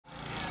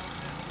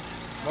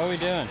What are we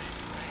doing?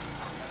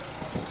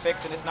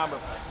 Fixing his number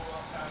plate.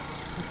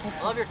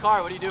 I love your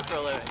car. What do you do for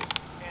a living?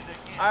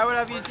 Alright, what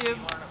up YouTube?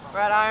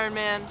 We're at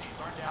Ironman.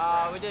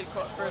 We did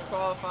first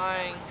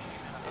qualifying.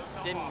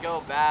 It didn't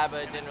go bad,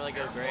 but it didn't really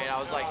go great. I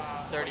was like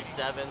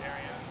 37.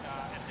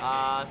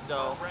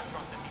 So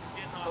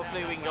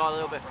hopefully we can go a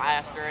little bit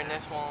faster in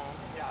this one.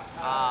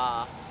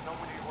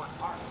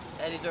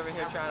 Eddie's over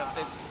here trying to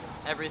fix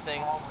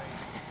everything.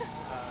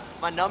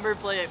 My number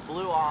plate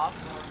blew off.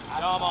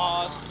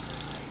 Dumbass.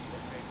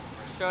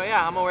 So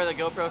yeah, I'm gonna wear the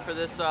GoPro for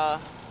this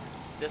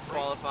this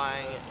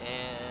qualifying,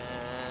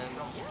 and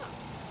yeah,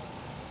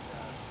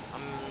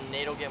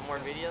 Nate will get more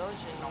videos,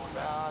 and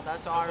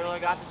that's all I really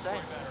got to say.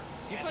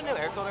 You put a new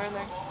air filter in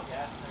there?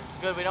 Yes.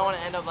 Good. We don't want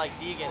to end up like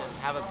Deegan and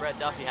have a Brett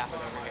Duffy happen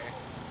over here.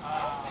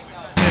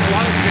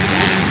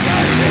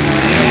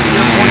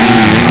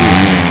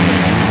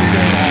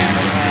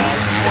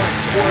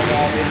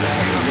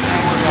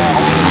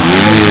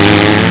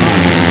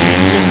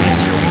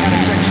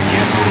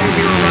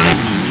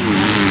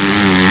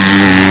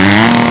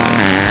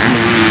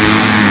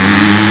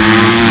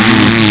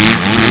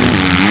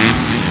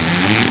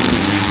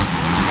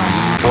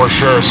 For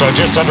sure. So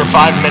just under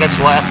 5 minutes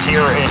left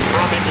here in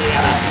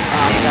Indiana.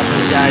 We got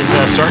those guys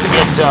starting to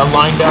get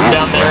lined up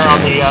down there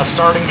on the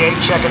starting gate,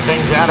 checking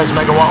things out as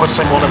Megawatt was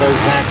saying. One of those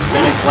max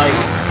minute-like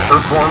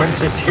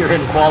performances here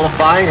in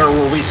qualifying, or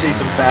will we see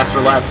some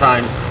faster lap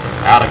times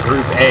out of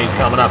Group A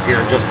coming up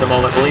here in just a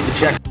moment? We'll need to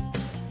check.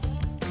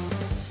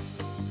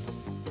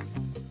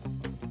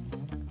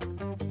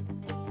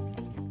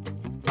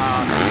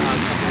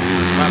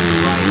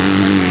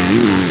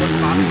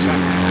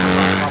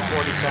 About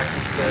 40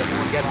 seconds to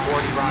get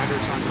 40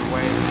 riders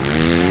underway.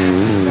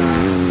 And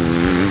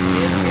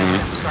get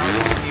them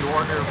started in the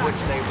order in which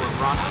they were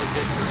run. We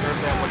did reserve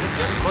that one. It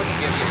couldn't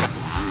give you.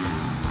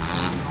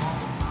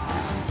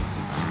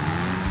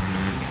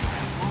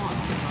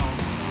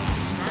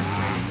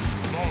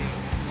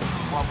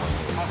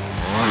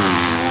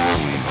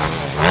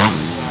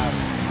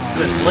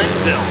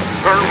 Linville,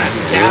 Furman,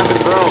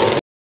 Cabot Road.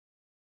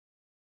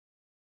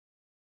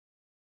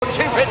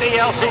 250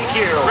 LCQ.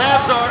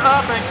 Revs are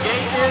up and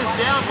gate is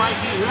down,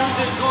 Mikey. Who's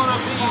it going to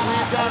be?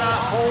 We've got a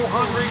whole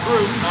hungry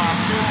group of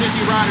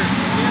 250 riders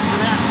into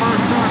that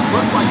first turn.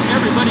 Looks like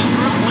everybody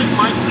dribbling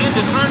Mike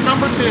into turn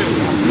number 2.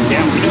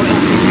 Yeah, we know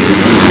LCQ.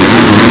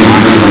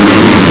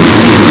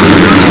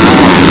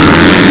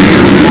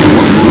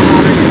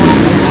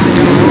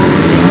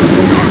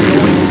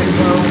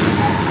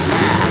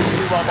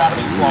 Got to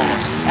be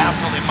flawless.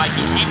 Absolutely,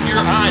 Mikey. Keep your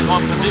eyes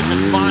on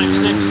position 5,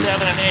 6,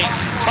 7, and 8.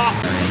 Top.